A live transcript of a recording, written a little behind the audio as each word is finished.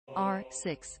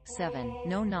R6, 7,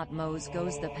 no not Mose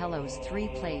goes the Pelos 3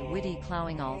 play witty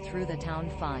clowing all through the town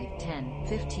 5, 10,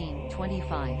 15,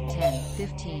 25, 10,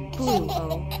 15, 2,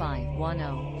 0, 5, 1,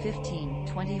 0, 15,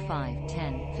 25,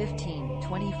 10, 15,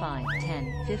 25,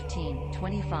 10, 15,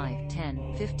 25,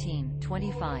 10, 15,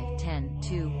 25, 10,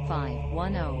 2, 5,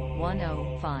 1, 0, 1,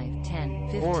 0, 5, 10,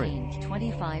 15,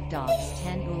 25 dogs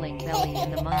 10 Ooling belly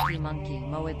in the monkey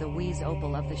moed the wheeze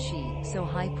opal of the she, so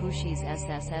high pushies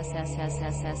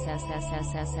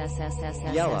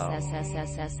Yellow.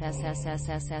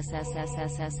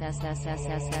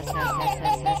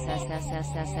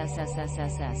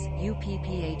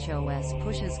 UPPHOS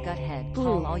pushes gut head.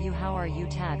 Call all you how are you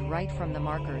tad right from the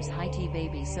markers high T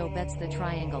baby so bets the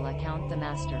triangle account the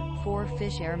master 4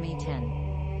 fish air me 10.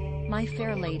 My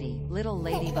fair lady, little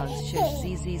ladybugs shush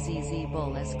zzz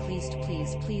bull as pleased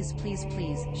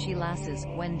please she lasses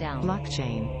when down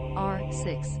blockchain.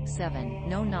 R6, 7,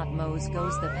 no not Mose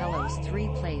goes the Pelos 3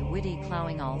 play witty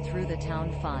clowing all through the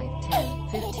town 5, 10,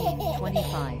 15,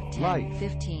 25, 10, Life.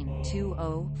 15, 2,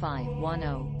 0, 5, 1,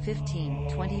 0, 15,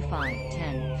 25,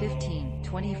 10, 15,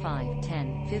 25,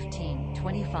 10, 15,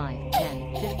 25,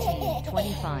 10, 15,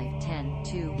 25, 10,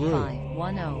 2, Blue. 5,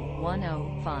 1, 0, 1,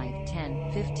 0, 5,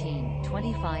 10, 15,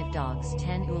 25 dogs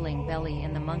 10 Ooling belly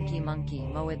in the monkey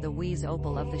moed the wheeze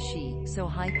opal of the she, so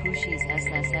high pushies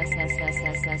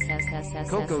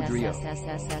Cocodrio.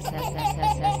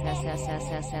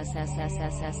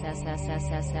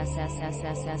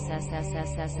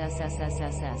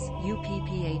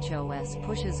 UPPHOS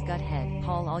pushes gut head.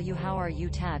 Paul all you how are you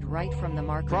tad right from the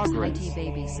markers Progress. IT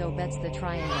baby so bets the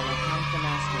triangle account the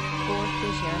master 4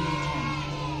 fish air me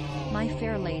 10. My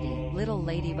fair lady, little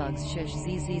ladybugs shush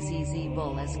zzz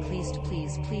bull as pleased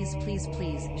please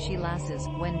she lasses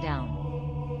when down.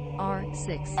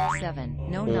 R6, 7,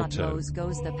 no not Auto. Mose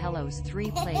goes the Pelos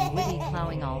 3 play witty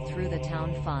clowing all through the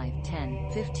town 5, 10,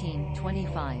 15,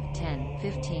 25, 10,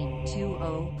 15, 2,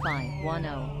 0, 5, 1,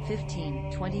 0,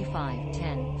 15, 25,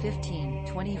 10, 15,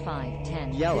 25,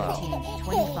 10, Yellow. 15,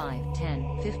 25,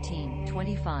 10, 15,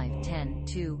 25, 10,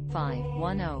 2, 5,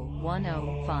 1, 0, 1,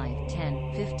 0, 5,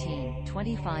 10, 15,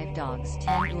 25 dogs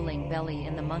 10 Ooling belly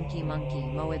in the monkey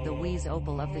moed the wheeze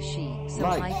opal of the she, so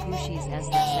Life. high pushies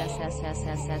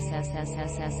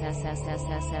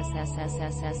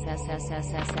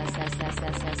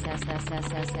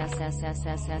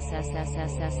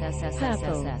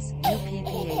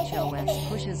UPPHOS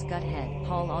pushes gut head.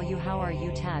 Paul all you how are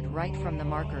you tad right from the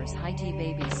markers high T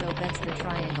baby so bets the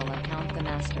triangle account the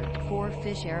master 4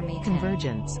 fish air me 10.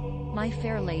 Convergence. My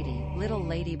fair lady, little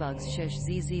ladybugs shush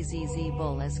zzz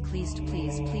bull as pleased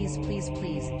please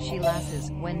she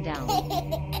lasses when down.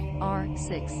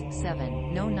 R6,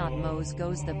 7, no not Mose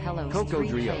goes the Pelos 3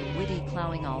 Cocodrio. play witty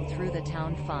clowing all through the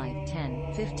town 5,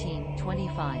 10, 15,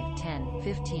 25, 10,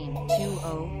 15, 2,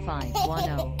 0, 5, 1,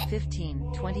 0,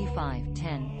 15, 25,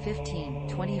 10, 15,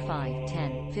 25,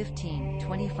 10, 15,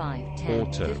 25, 10,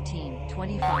 Auto. 15,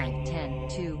 25, 10,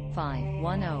 2, 5,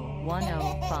 1, 0, 1,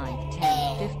 0, 5,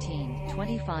 10, 15,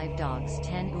 25 dogs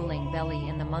 10 Ooling belly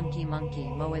in the monkey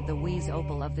moed the wheeze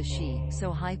opal of the she,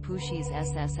 so high pushies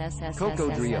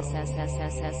Cocodrio.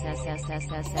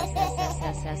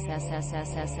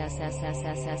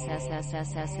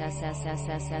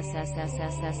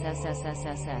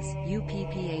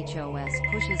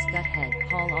 UPPHOS pushes gut head.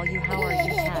 Paul all you how are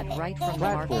you tad right from the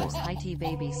Platform. markers high T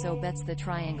baby so bets the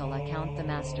triangle account the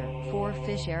master 4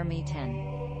 fish air me 10.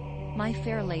 My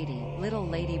fair lady, little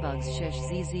ladybugs shush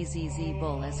zzz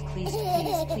bull as pleased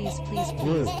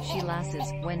please she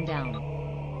lasses when down.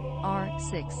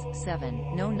 R6,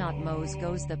 7, no not Mose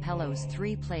goes the Pelos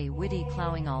 3 play witty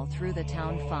clowing all through the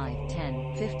town 5,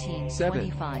 10, 15,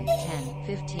 7. 25, 10,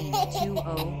 15, 2,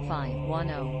 0, 5, 1,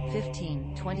 0,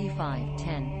 15, 25,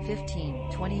 10,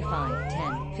 15, 25,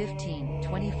 10, 15,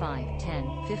 25,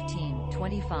 10, 15,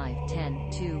 25, 10,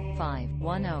 2, 5,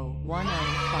 1, 0, 1, 0,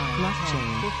 5,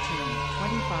 10, 15,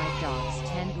 25 dogs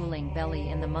 10 Ooling belly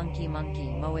in the monkey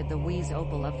moed the wheeze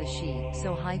opal of the she,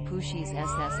 so high pushies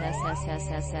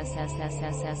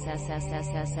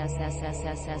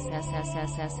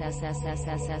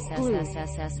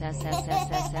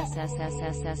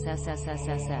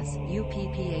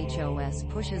UPPHOS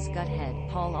pushes gut head.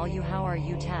 Paul all you how are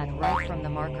you tad right from the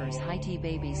markers high T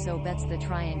baby so bets the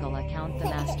triangle account the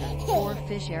master 4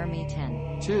 fish air me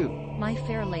 10. 2. My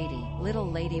fair lady, little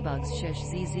ladybugs shush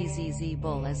zzz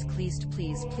bull as pleased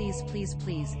please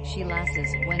she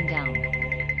lasses when down.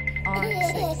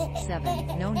 R6,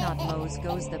 7, no not Mose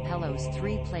goes the Pelos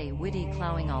 3 play witty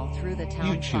clowing all through the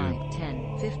town YouTube. 5,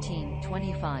 10, 15,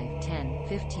 25, 10,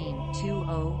 15,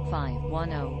 20, 5,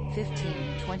 10,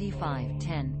 15, 25,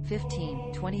 10,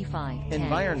 15, 25, 10,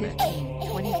 Environment.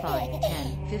 15, 25,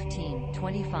 10, 15,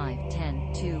 25,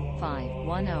 10, 2, 5,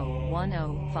 10,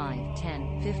 10, 5,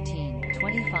 10, 15,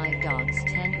 25 dogs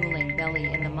 10 Uling belly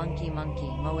in the monkey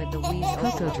Moed the wheeze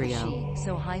Kotodwɛ.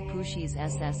 so high pushies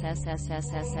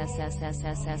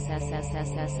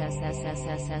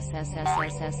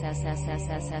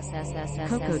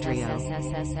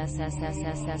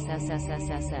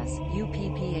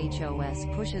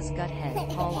UPPHOS pushes gut head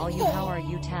Paul all you how are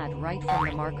you tad right from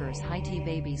the markers high T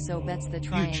baby so bets the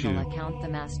triangle YouTube. account the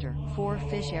master 4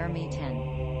 fish air me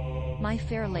 10 my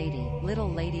fair lady, little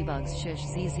ladybugs shush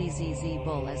zzz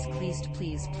bull as pleased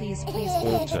please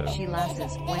Auto. she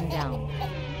lasses, when down.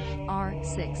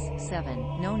 R6,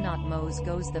 7, no not Mose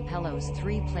goes the Pelos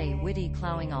 3 play witty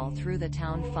clowing all through the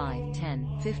town 5,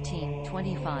 10, 15,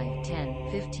 25,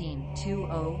 10, 15,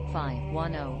 20, 5,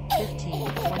 10,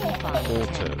 15, 25,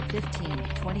 10, 15,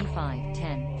 25,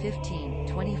 10, 15,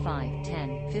 25,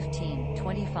 10, 15,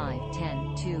 25,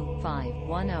 10, 2, 5,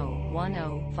 10,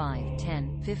 10, 5,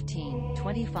 10, 15,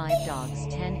 25 dogs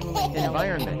 10 Uling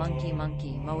belly the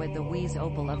monkey Moed the wheeze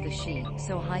opal of the she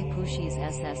so high pushies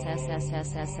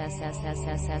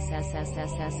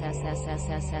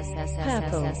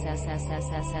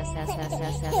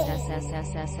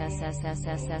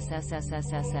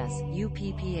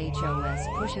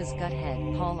UPPHOS pushes gut head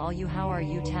Paul all you how are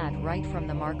you tad right from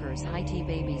the markers high T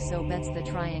baby so bets the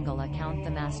triangle account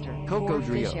the master 4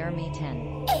 fish air me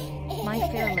 10 my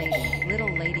fair lady, little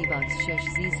ladybugs shush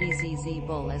zzz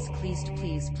bull as pleased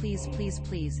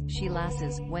please she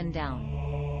lasses, when down.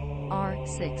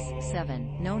 R6,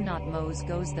 7, no not Mose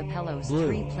goes the Pelos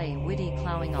 3 play witty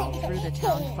clowing all through the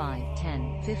town 5,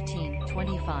 10, 15,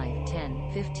 25,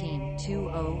 10, 15,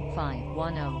 20, 5,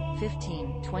 10,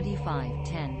 15, 25,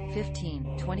 10,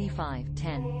 15, 25,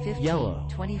 10, 15, Yellow.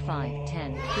 25,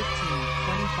 10, 15,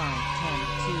 25, 10,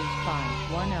 2, 5,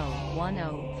 10,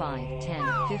 10, 5,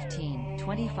 10, 15,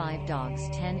 25 dogs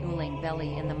 10 Uling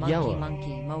belly in the Yellow.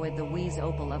 monkey Moed the wheeze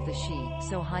opal of the she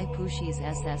so high pushies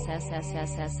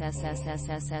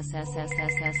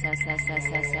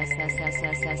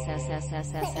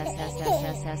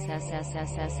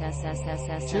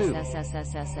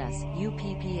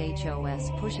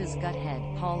UPPHOS pushes gut head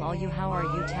Paul all you how are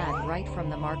you tad right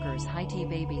from the markers high T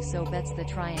baby so bets the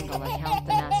triangle account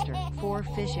the master 4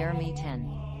 fish air me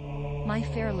 10 my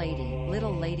fair lady,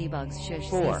 little ladybugs shush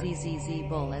 4. zzz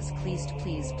bull as pleased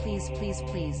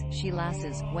please she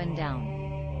lasses, when down.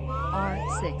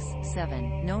 R6,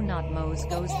 7, no not Mose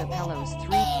goes the Pelos 3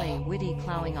 play witty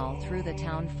clowing all through the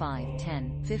town 5,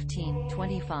 10, 15,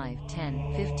 25,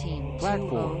 10, 15, 20,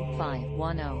 Platform. 5,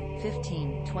 10,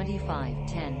 15, 25,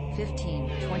 10,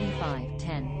 15, 25,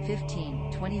 10,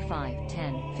 15, 25,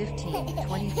 10, 15,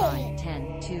 25,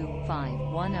 10, 2, 5,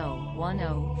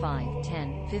 10, 5,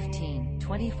 10, 15,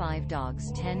 25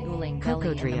 dogs 10 Uling belly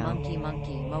in the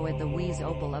monkey Moed the wheeze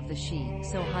opal of the she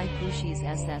so high pushies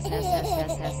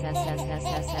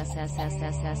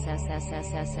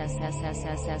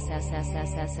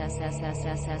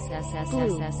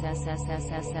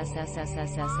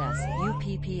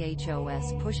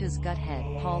UPPHOS pushes gut head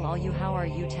Paul all you how are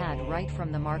you tad right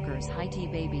from the markers high T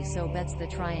baby so bets the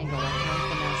triangle account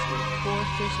the master 4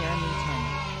 fish air me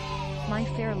 10 my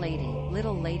fair lady,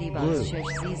 little ladybugs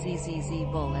shush zzz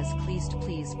bull as pleased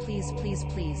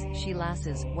please she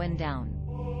lasses, when down.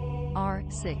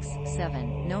 R6,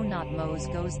 7, no not Mose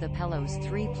goes the Pelos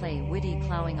 3 play witty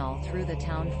clowing all through the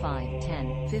town 5,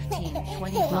 10, 15,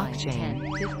 25,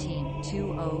 10, 15,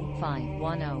 20, 5,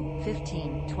 10,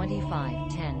 15,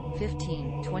 25, 10,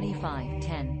 15, 25,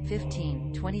 10,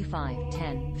 15, 25,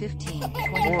 10, 15,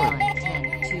 25,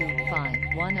 10, 2, 5,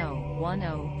 10,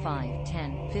 5,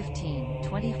 10, 15,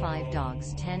 25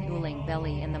 dogs 10 Uling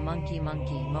belly in the monkey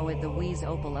Moed the wheeze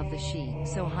opal of the she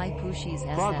so high pushies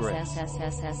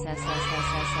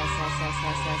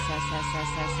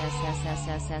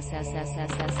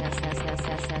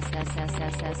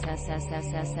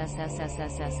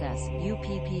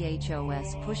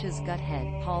UPPHOS pushes gut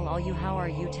head Paul all you how are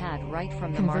you tad right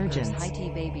from the markers high T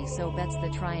baby so bets the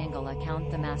triangle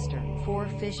account the master 4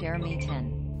 fish air me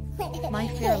 10 my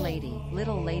fair lady,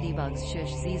 little ladybugs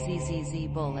shush zzz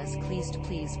bull as pleased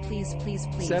please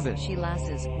 7. she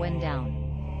lasses, when down.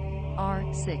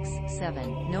 R6,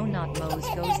 7, no not Mose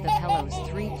goes the Pelos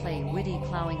 3 play witty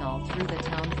clowing all through the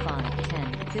town 5,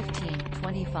 10, 15,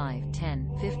 25,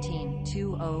 10, 15,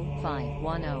 20,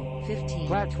 5, 10, 15,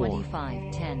 Platform.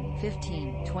 25, 10,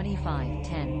 15, 25,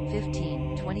 10,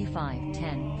 15, 25,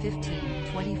 10,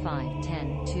 15, 25,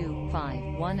 10, 2, 5,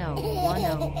 10,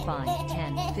 10, 5,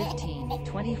 10, 15,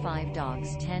 25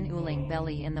 dogs 10 Ooling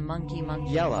belly in the monkey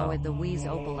Yellow. with the wheeze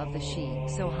opal of the sheep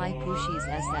so high pushies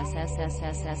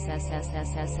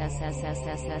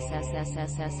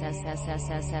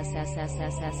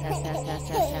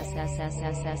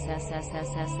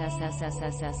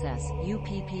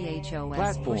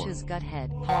UPPHOS pushes gut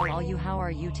head Paul all you how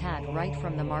are you tad right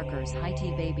from the markers high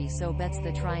T baby so bets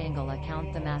the triangle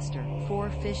account the master 4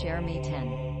 fish air me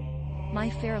 10 My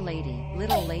fair lady,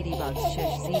 little ladybugs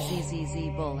shush zzz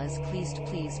bull as pleased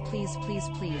please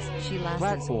she lasses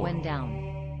Platform. when down.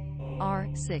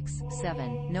 R6,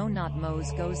 7, no not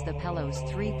mows goes the pillows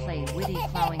 3 play witty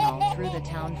plowing all through the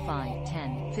town 5,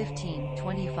 10, 15,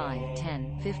 25,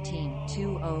 10, 15,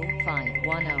 20, 5,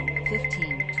 10,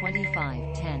 15,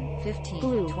 25, 10, 15,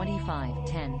 Blue. 25,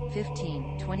 10,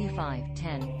 15, 25,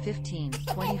 10, 15,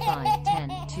 25, 10,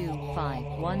 2, 5,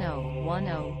 10, 10,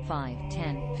 5,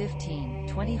 10, 15,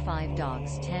 25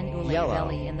 dogs 10 Ooling Yellow.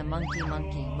 belly in the monkey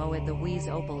moed the wheeze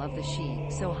opal of the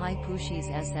sheep so high pushies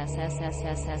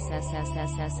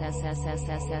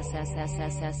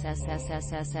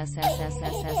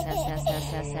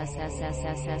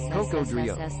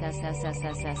Cocodrio.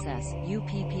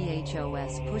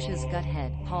 UPPHOS pushes gut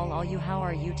head Paul all you how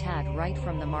are you tad right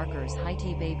from the markers high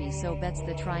T baby so bets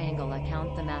the triangle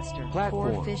account the master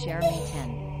Platform. 4 fish air me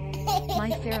 10 My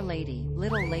fair lady,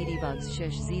 little ladybugs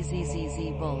shush zzz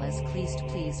bull as pleased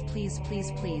please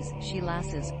she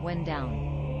lasses when down.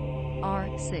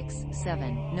 R6,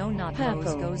 7, no not mows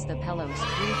Purple. goes the pillows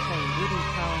 3 play witty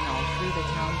plowing all through the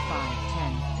town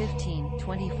 5, 10, 15,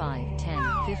 25, 10,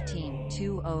 15,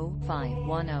 20, 5,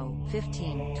 10,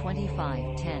 15,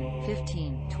 25, 10,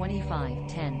 15, 25,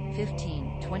 10,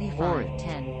 15, 25, Orange.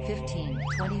 10, 15,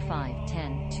 25,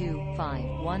 10, 2, 5, 10, 10, 5,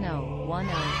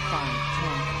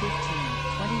 10, 15,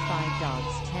 25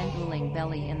 dogs 10 Ooling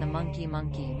belly in the monkey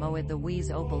moed the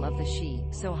wheeze opal of the sheep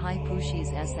so high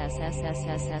pushies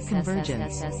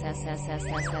Convergence.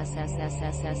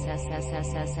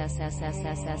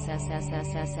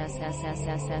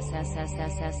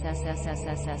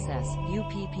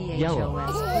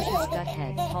 UPPHOS pushes gut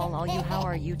head Paul all you how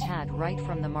are you tad right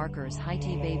from the markers high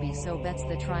T baby so bets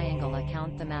the triangle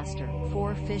account the master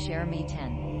 4 fish air me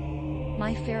 10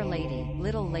 My fair lady,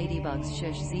 little ladybugs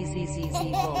shush zzz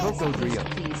bull Cocodrio.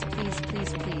 please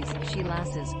she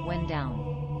lasses when down.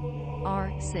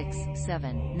 R6,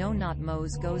 7, no not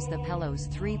mows goes the pillows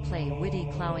 3 play witty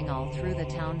plowing all through the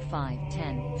town 5,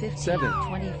 10, 15, 7.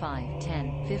 25,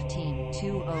 10, 15,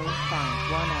 20, 5,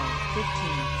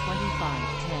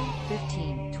 10,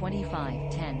 15,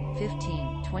 25, 10, 15, 25, 10,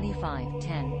 15, 25,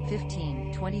 10,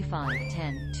 15, 25,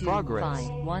 10, 2, Progress. 5,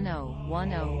 10,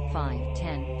 5,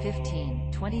 10,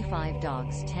 15, 25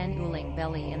 dogs 10 Ooling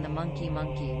belly in the monkey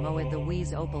moed the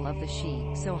wheeze opal of the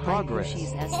sheep so high Progress.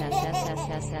 pushies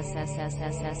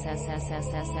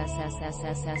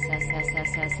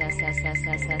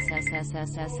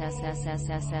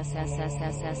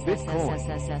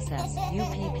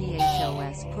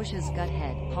UPPHOS pushes gut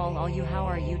head Paul all you how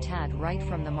are you tad right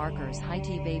from the markers high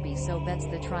T baby so bets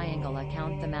the triangle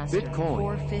account the master Bitcoin.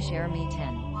 4 fish air me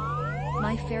 10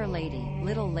 My fair lady,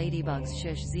 little ladybugs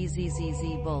shush zzz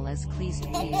bull as pleased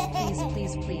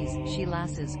please she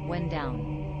lasses when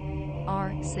down.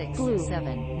 R6, Blue.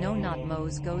 7, no not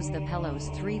mows goes the pillows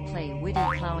 3 play witty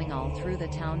plowing all through the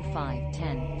town 5,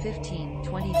 10, 15,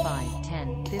 25,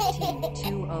 10, 15,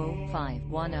 20, 5, 10,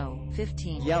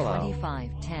 15, Yellow. 25,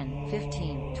 10,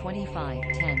 15, 25,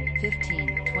 10,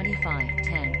 15, 25,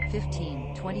 10,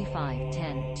 15, 25,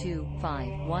 10, 2, 5,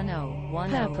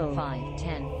 10, Purple. 5,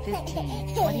 10,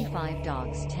 15, 25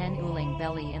 dogs 10 Ooling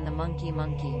belly in the monkey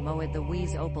moed the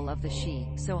wheeze opal of the sheep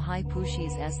so high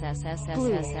pushies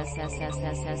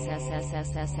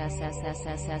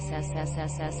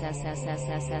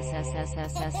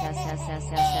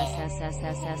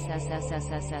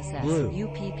Blue.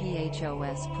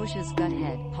 UPPHOS pushes gut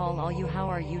head Paul all you how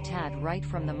are you tad right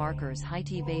from the markers high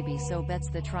T baby so bets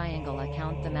the triangle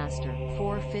account the master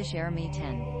 4 fish air me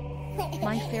 10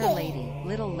 My fair lady,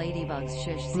 little ladybugs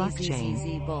shush Blockchain.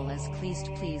 zzz bull as pleased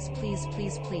please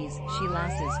she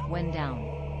lasses when down.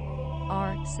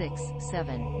 R6,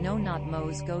 7, no not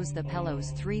mows goes the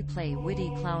pillows 3 play witty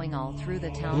plowing all through the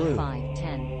town Blue. 5,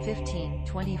 10, 15,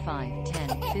 25, 10,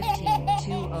 15,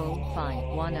 20,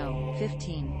 5, 10,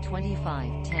 15,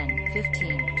 25, 10,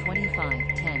 15,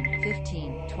 25, 10,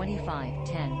 15, 25,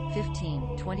 10,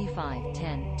 15, 25,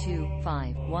 10, 2,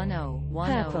 5, 10,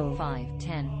 10, 5,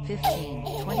 10,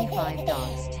 15, 25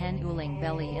 dogs 10 Uling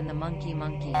belly in the monkey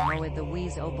moed the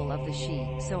wheeze opal of the she,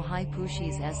 so high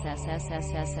pushies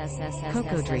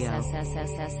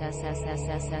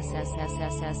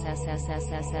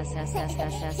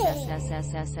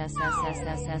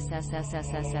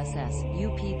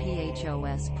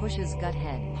UPPHOS pushes gut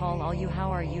head Paul all you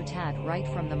how are you tad right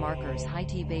from the markers high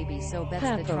T baby so bets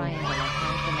the triangle I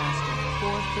count the master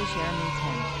 4 fish air me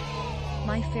 10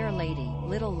 my fair lady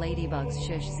little ladybugs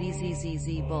shush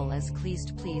zzz bull as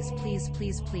pleased please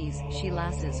she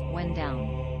lasses when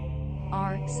down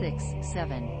R6,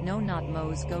 7, no not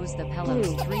mows goes the pillows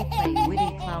 3 play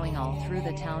witty plowing all through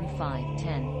the town 5,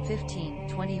 10, 15,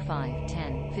 25,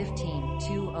 10, 15,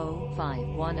 20,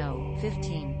 5, 10,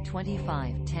 15,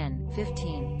 25, 10,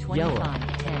 15,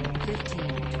 25, 10,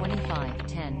 15, 25,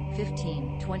 10,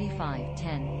 15, 25,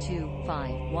 10, 2, 5,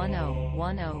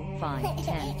 10, 5,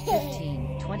 10,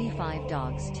 15, 25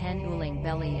 dogs 10 Uling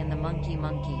belly in the monkey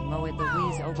moed the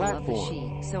wheeze opal of the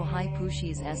she, so high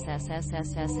pushies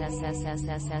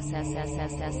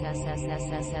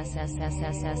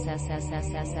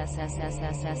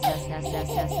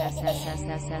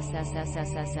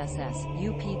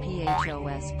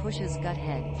UPPHOS pushes gut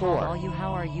head Paul all you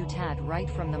how are you tad right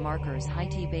from the markers high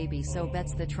T baby so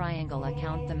bets the triangle I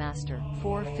count the master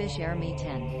 4 fish air me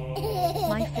 10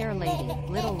 my fair lady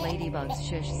little ladybugs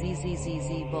shush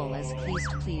zzz bull as please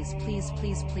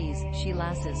she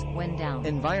lasses when down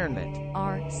environment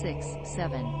R6,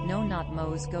 7, no not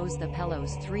mows goes the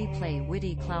pillows 3 play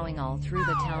witty plowing all through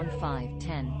the town 5,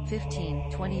 10,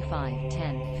 15, 25,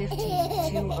 10,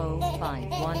 15, 20, 5,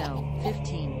 10,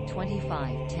 15,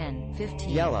 25, 10, 15,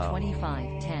 Yellow.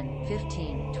 25, 10,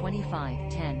 15, 25,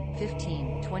 10,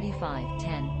 15, 25,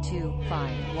 10, 2,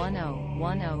 5,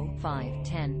 10, 5,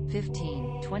 10,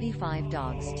 15, 25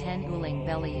 dogs 10 Uling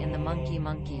belly in the monkey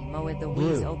moed the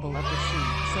wheeze opal of the she,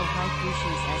 so high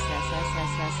pushies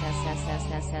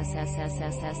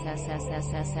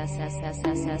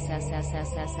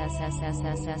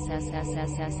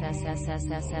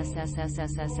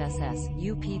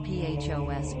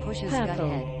UPPHOS pushes gut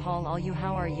head Paul all you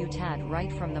how are you tad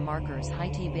right from the markers high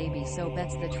T baby so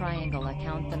bets the triangle I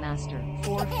count the master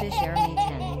 4 fish air me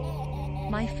 10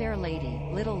 my fair lady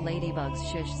little ladybugs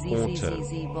shush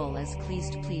zzz bull as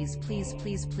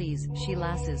please she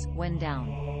lasses when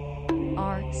down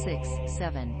R6,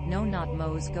 7, no not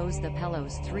mows goes the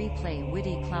pillows 3 play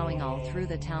witty plowing all through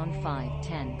the town 5,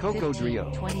 10,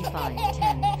 15, 25,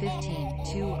 10, 15,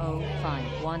 20,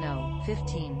 5, 10,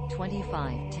 15,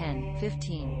 25, 10,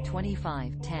 15,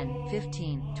 25, 10,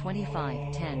 15,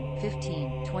 25, 10,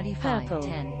 15, 25,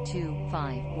 10, 2,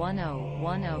 5,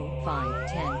 10, 5,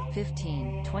 10,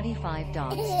 15, 25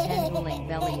 dogs 10 Uling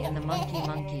belly in the monkey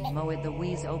moed the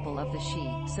wheeze opal of the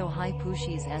she, so high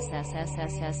pushies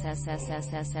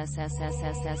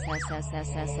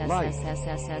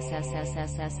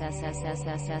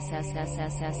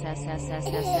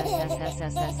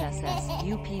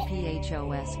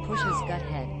UPPHOS pushes gut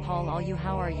head Paul all you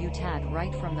how are you tad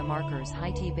right from the markers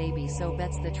high T baby so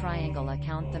bets the triangle I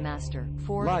count the master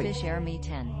 4 fish air me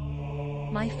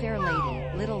 10 my fair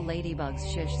lady little ladybugs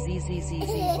shush zzz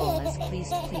bull as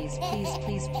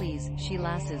please she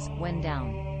lasses when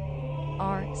down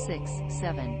R6,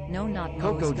 7, no not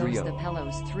mows goes the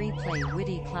pillows 3 play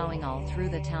witty plowing all through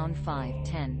the town 5,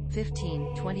 10,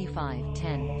 15, 25,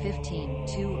 10, 15,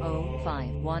 20,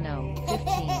 5, 10,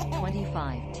 15,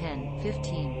 25, 10,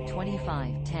 15,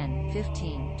 25, 10,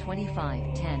 15,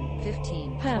 25, 10,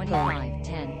 15, 25,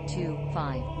 10, 2,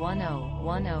 5,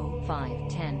 10, 5,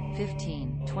 10,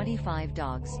 15, 25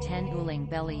 dogs 10 Uling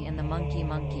belly in the monkey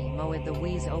moed the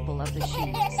wheeze opal of the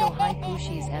she, so high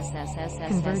pushies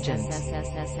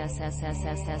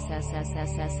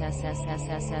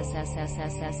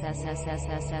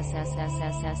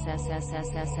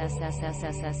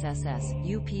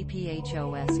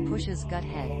UPPHOS pushes gut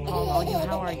head Paul all you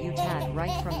how are you tad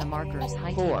right from the markers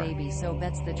high T baby so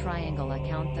bets the triangle I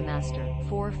count the master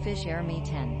 4 fish air me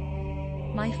 10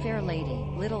 my fair lady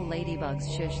little ladybugs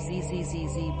shush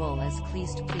zzz bull as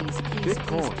please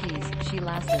she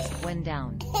lasses when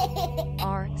down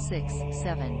R6,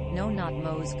 7, no not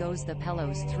mows goes the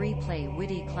pillows 3 play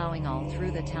witty plowing all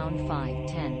through the town 5,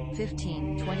 10,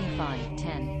 15, 25,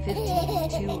 10,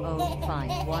 15, 20,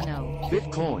 5, 10,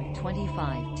 15,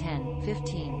 25, 10,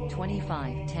 15,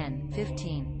 25, 10,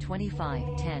 15,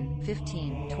 25, 10,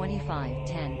 15, 25,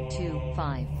 10, 2,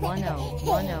 5,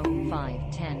 10,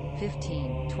 5, 10, 15,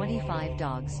 15, 25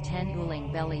 dogs 10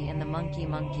 Ooling belly in the monkey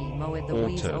moed the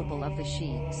wheeze Auto. opal of the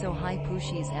sheep so high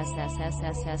pushies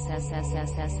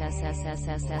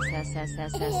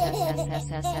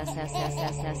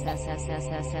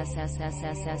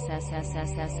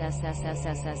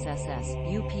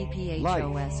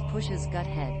UPPHOS pushes gut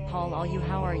head Paul all you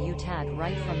how are you tad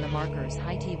right from the markers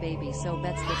high T baby so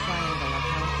bets the triangle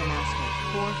account the master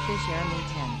 4 fish air me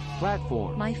 10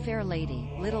 Platform. my fair lady,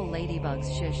 little ladybugs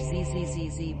shush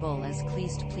zzz bull as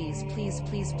cleased please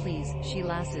she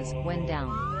lasses, when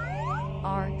down.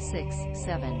 R6,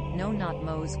 7, no not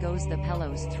mows goes the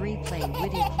pillows 3 play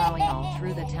witty plowing all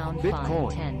through the town 5,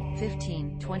 Bitcoin. 10,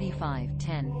 15, 25,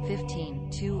 10,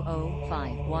 15, 20,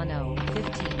 5, 10,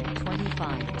 15,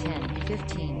 25, 10,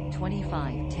 15,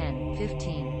 25, 10,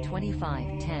 15,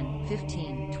 25, 10,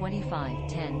 15, 25,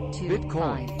 10, 2,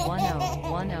 Bitcoin. 5,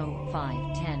 10,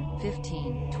 5, 10,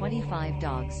 15, 25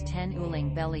 dogs 10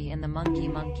 Ooling belly in the monkey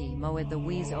moed the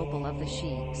wheeze opal of the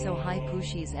sheep so high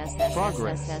pushies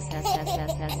Progress.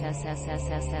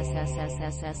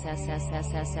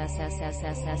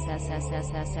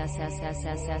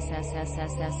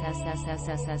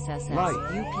 Light.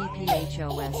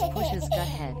 UPPHOS pushes gut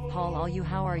head Paul all you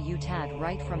how are you tad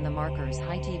right from the markers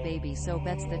high T baby so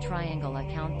bets the triangle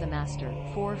account the master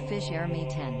 4 fish air me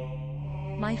 10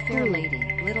 my fair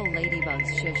lady, little ladybugs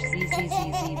shush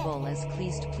zzz bull as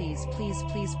cleased please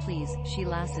she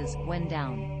lasses, when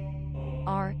down.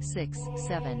 R6,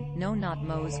 7, no not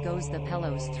mows goes the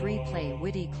pillows 3 play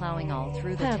witty plowing all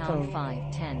through the town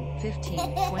 5, 10,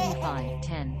 15, 25,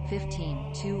 10,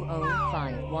 15, 20,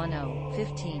 5, 10,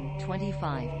 15,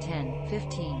 25, 10,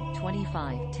 15,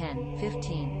 25, 10,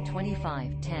 15,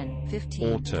 25, 10,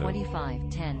 15, Auto. 25,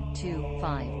 10, 2,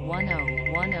 5,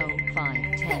 10, 5,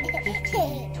 10,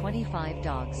 15, 25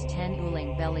 dogs 10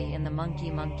 Ooling belly in the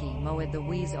monkey moed the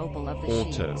wheeze opal of the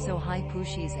sheep Auto. so high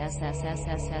pushies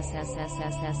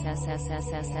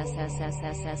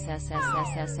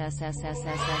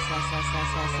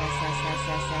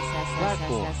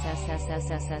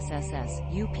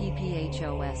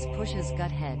UPPHOS pushes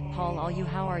gut head Paul all you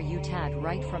how are you tad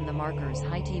right from the markers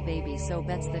high T baby so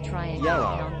bets the triangle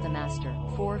Yellow. count the master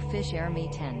 4 fish air me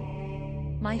 10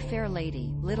 my fair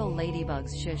lady, little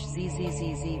ladybugs shush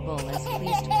zzz bull as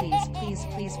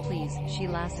pleased please she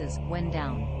lasses, when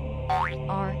down.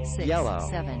 R6, Yellow.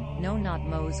 7, no not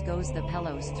mows goes the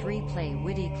pillows 3 play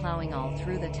witty plowing all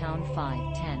through the town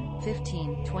 5, 10,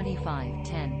 15, 25,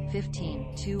 10,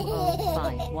 15, 20,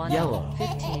 5, 10, Yellow.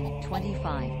 15,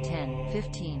 25, 10,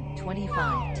 15,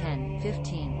 25, 10,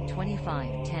 15,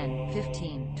 25, 10,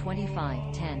 15,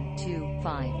 25, 10, 2,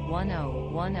 5,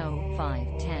 10,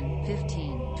 5, 10,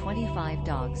 15, 25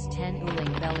 dogs 10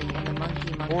 Ooling belly in the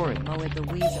monkey Orange. moed the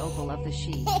wheeze opal of the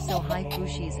sheep so high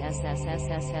pushies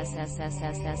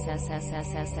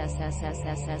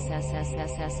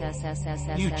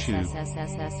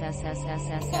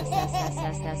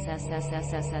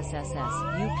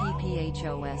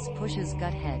UPPHOS pushes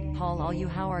gut head Paul all you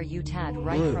how are you tad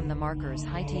right Blue. from the markers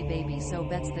high T baby so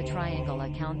bets the triangle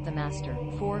account the master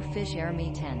 4 fish air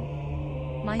me 10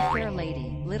 my fair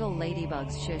lady, little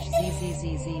ladybugs shush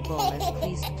zzz bull as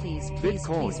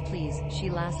cleased please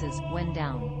she lasses, when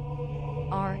down.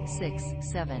 R6,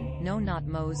 7, no not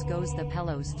mows goes the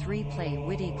pillows 3 play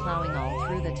witty plowing all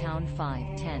through the town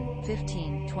 5, 10,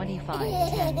 15, 25,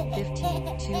 10,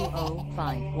 15, 20,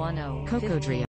 5, 10, 15,